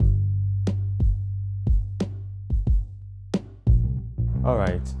All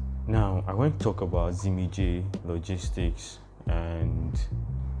right, now I want to talk about ZMJ logistics, and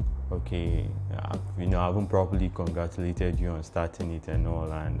okay, I haven't properly congratulated you on starting it and all,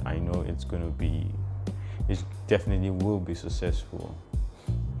 and I know it definitely will be successful.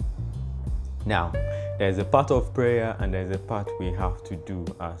 Now, there's a part of prayer and there's a part we have to do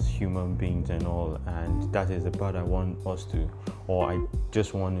as human beings and all, and that is the part I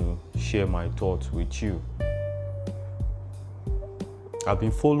just want to share my thoughts with you. I've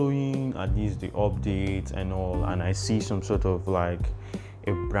been following at least the updates and all, and I see some sort of like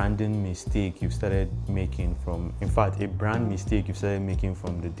a branding mistake you've started making a brand mistake you've started making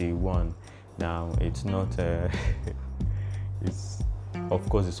from the day one. Now, it's not, of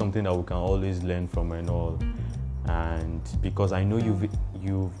course, it's something that we can always learn from and all. And because I know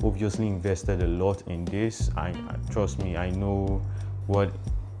you've obviously invested a lot in this, trust me, I know what.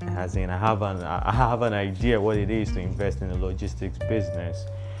 As in, I have an idea what it is to invest in a logistics business.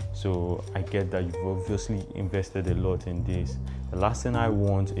 So I get that you've obviously invested a lot in this. The last thing I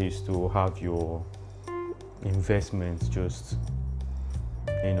want is to have your investments just,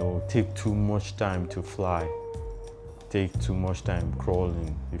 take too much time to fly, take too much time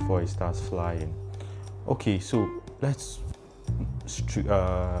crawling before it starts flying. Okay, so let's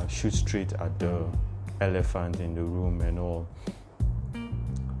shoot straight at the elephant in the room and all.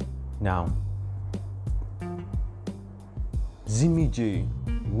 Now, ZMJ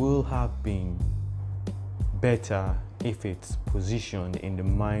will have been better if it's positioned in the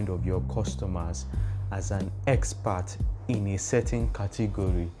mind of your customers as an expert in a certain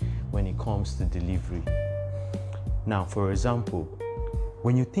category when it comes to delivery. Now, for example,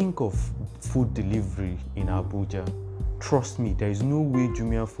 when you think of food delivery in Abuja, trust me, there is no way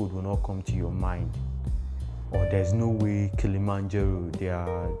Jumia food will not come to your mind. Or there's no way Kilimanjaro,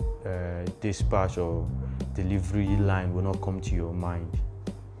 their dispatch or delivery line will not come to your mind.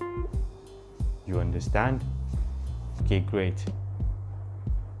 You understand? Okay, great.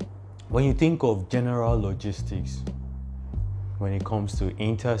 When you think of general logistics, when it comes to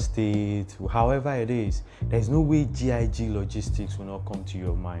interstate, however it is, there's no way GIG logistics will not come to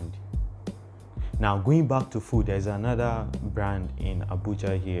your mind. Now, going back to food, there's another brand in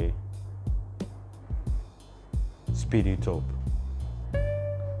Abuja here, Speed It Up.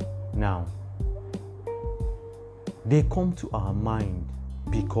 Now, they come to our mind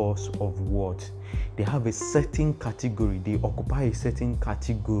because of what? They have a certain category, they occupy a certain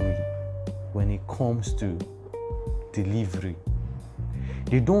category when it comes to delivery.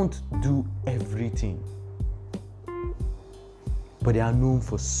 They don't do everything, but they are known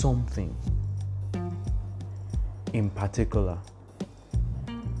for something in particular.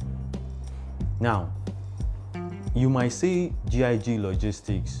 Now, you might say GIG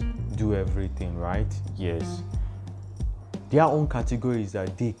Logistics do everything, right? Yes. Their own categories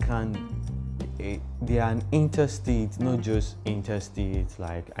that they are an interstate, not just interstate.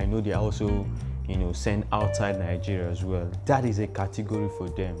 Like, I know they also, send outside Nigeria as well. That is a category for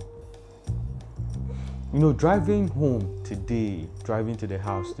them. Driving to the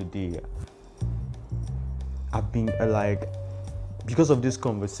house today, I've been because of this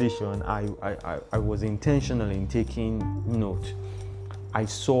conversation, I was intentional in taking note. I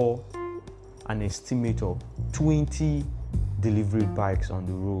saw an estimate of 20 delivery bikes on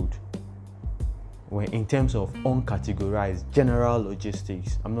the road. In terms of uncategorized general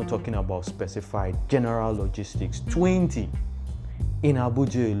logistics, I'm not talking about specified general logistics, 20 in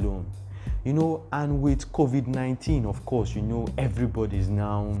Abuja alone. And with COVID-19, of course, everybody's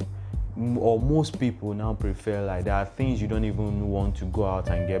now, or most people now prefer, like, there are things you don't even want to go out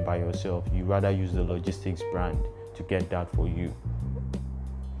and get by yourself. You rather use the logistics brand to get that for you.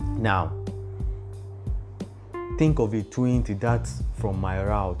 Now, think of it, 20, that's from my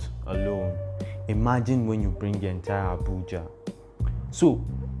route alone. Imagine when you bring the entire Abuja. So,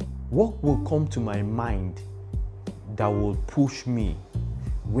 what will come to my mind that will push me?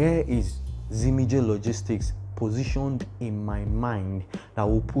 Where is ZMJ Logistics positioned in my mind that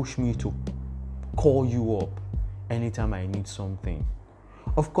will push me to call you up anytime I need something?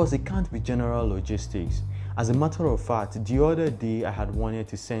 Of course, it can't be general logistics. As a matter of fact, the other day I had wanted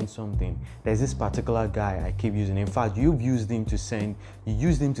to send something. There's this particular guy I keep using. In fact, you used him to send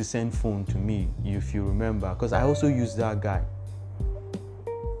phone to me, if you remember, because I also used that guy.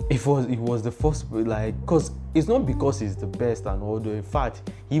 It was the first, because it's not because he's the best and all, though. In fact,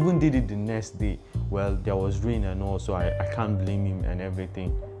 he even did it the next day. Well, there was rain and all, so I can't blame him and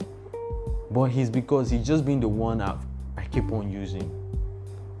everything. But because he's just been the one I keep on using.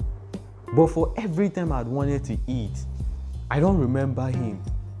 But for every time I'd wanted to eat, I don't remember him.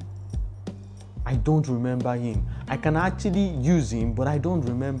 I don't remember him. I can actually use him, but I don't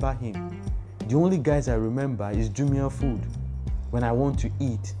remember him. The only guys I remember is Jumia Food when I want to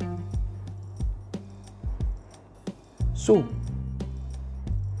eat. So,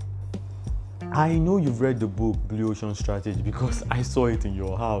 I know you've read the book Blue Ocean Strategy because I saw it in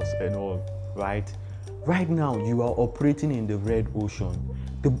your house and all, right? Right now, you are operating in the red ocean.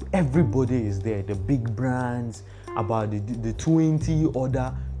 Everybody is there. The big brands, about the 20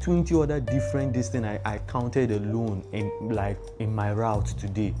 other different distance I counted alone in my route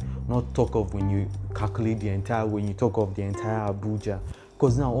today. Not talk of when you calculate when you talk of the entire Abuja.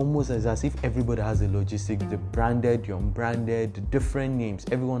 Because now almost as if everybody has a logistics, the branded, the unbranded, the different names.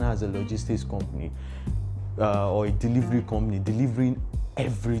 Everyone has a logistics company or a delivery company delivering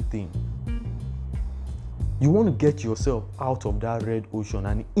everything. You want to get yourself out of that red ocean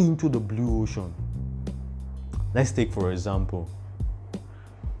and into the blue ocean. Let's take for example,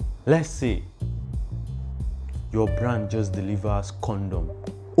 let's say your brand just delivers condom,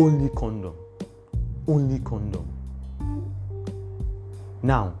 only condom.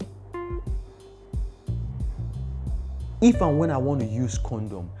 Now, if and when I want to use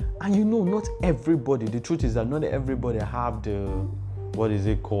condom, and not everybody, the truth is that not everybody have the, what is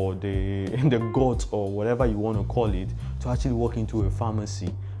it called, the guts or whatever you want to call it, to actually walk into a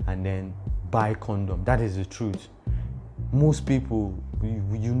pharmacy and then buy condom. That is the truth. Most people,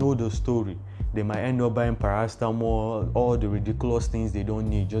 you know the story. They might end up buying paracetamol, all the ridiculous things they don't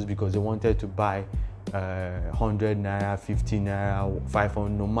need just because they wanted to buy 100 naira, 50 naira, 500,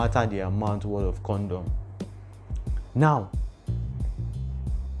 no matter the amount worth of condom. Now,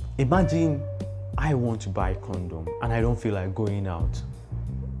 imagine I want to buy condom and I don't feel like going out.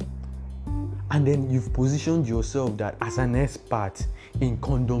 And then you've positioned yourself that as an expert in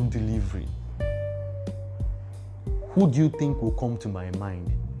condom delivery. Who do you think will come to my mind?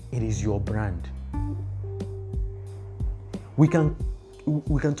 It is your brand. We can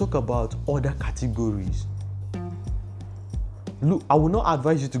talk about other categories. Look, I will not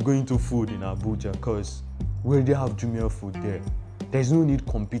advise you to go into food in Abuja because we already have Jumia Food there. There's no need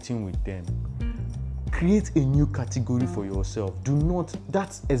competing with them. Create a new category for yourself.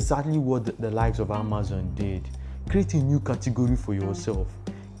 That's exactly what the likes of Amazon did. Create a new category for yourself.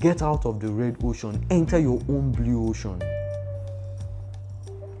 Get out of the red ocean, enter your own blue ocean.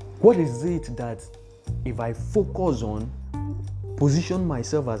 What is it that if I focus on, position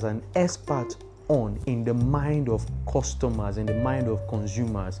myself as an expert on in the mind of customers, in the mind of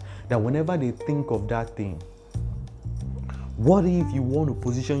consumers, that whenever they think of that thing, what if you want to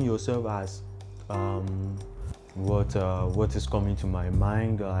position yourself as what is coming to my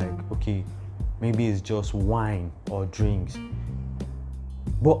mind, like, okay, maybe it's just wine or drinks,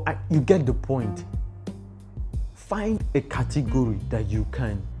 but you get the point. Find a category that you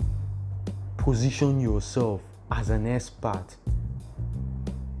can position yourself as an expert.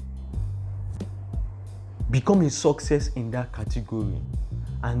 Become a success in that category,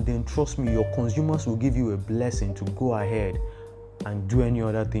 and then trust me, your consumers will give you a blessing to go ahead and do any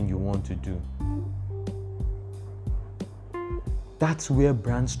other thing you want to do. That's where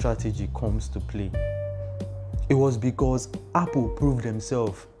brand strategy comes to play. It was because Apple proved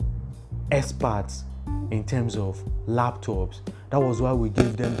themselves experts in terms of laptops. That was why we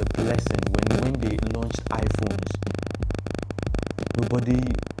gave them the blessing when they launched iPhones.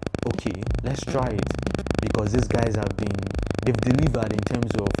 Okay, let's try it, because these guys they've delivered in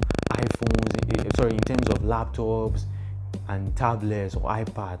terms of iPhones, in terms of laptops and tablets or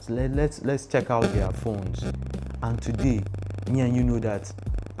iPads. Let's check out their phones. And today, me and you know that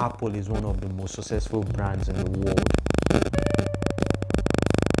Apple is one of the most successful brands in the world.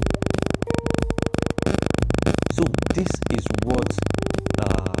 So this is what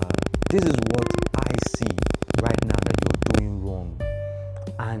I see right now that you're doing wrong.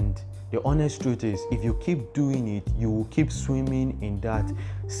 And the honest truth is, if you keep doing it, you will keep swimming in that.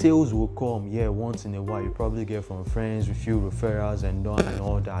 Sales will come, once in a while. You probably get from friends, a few referrals and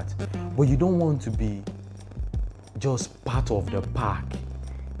all that. But you don't want to be just part of the pack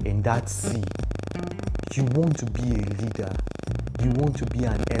in that sea. You want to be a leader. You want to be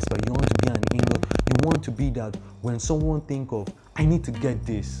an expert. You want to be an angel. You want to be that when someone think of, I need to get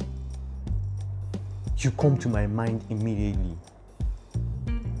this, you come to my mind immediately.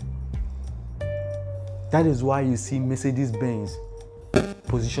 That is why you see Mercedes-Benz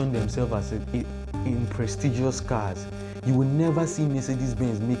position themselves as in prestigious cars. You will never see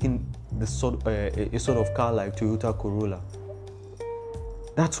Mercedes-Benz making a sort of car like Toyota Corolla.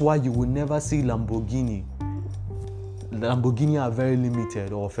 That's why you will never see Lamborghini. Lamborghini are very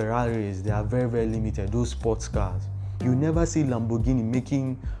limited, or Ferraris, they are very, very limited, those sports cars. You never see Lamborghini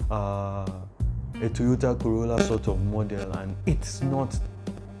making a Toyota Corolla sort of model, and it's not.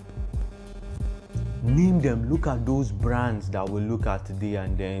 Name them. Look at those brands that we look at today,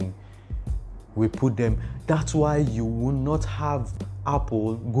 and then we put them. That's why you will not have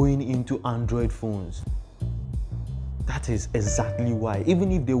Apple going into Android phones. That is exactly why.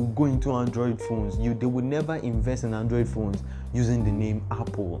 Even if they will go into Android phones, they would never invest in Android phones using the name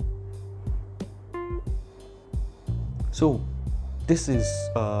Apple. So this is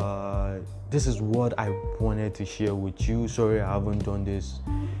what I wanted to share with you. Sorry I haven't done this,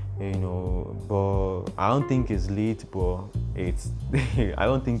 but I don't think it's late, but it's I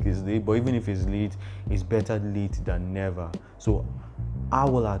don't think it's late, but even if it's late, it's better late than never. So I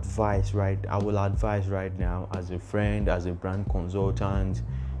will advise right now, as a friend, as a brand consultant,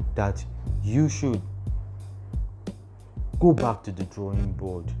 that you should go back to the drawing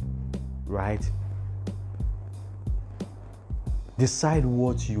board, right? Decide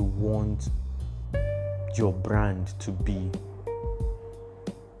what you want your brand to be.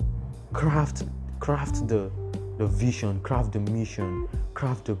 Craft the vision, craft the mission,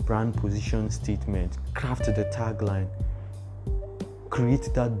 craft the brand position statement, craft the tagline,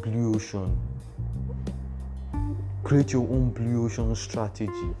 create that blue ocean, create your own blue ocean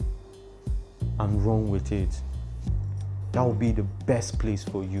strategy and run with it. That will be the best place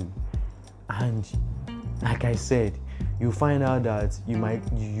for you. And like I said, you find out that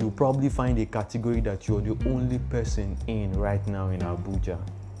you probably find a category that you're the only person in right now in Abuja.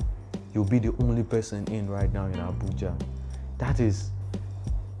 You'll be the only person in right now in Abuja. That is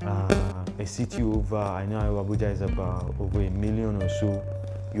a city over, I know Abuja is about over 1 million or so.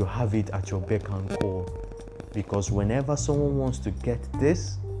 You have it at your beck and call, because whenever someone wants to get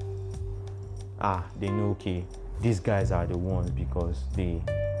this, they know, okay, these guys are the ones, because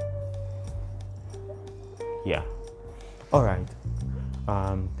all right.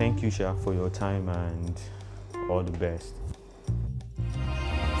 Thank you, Sha, for your time, and all the best.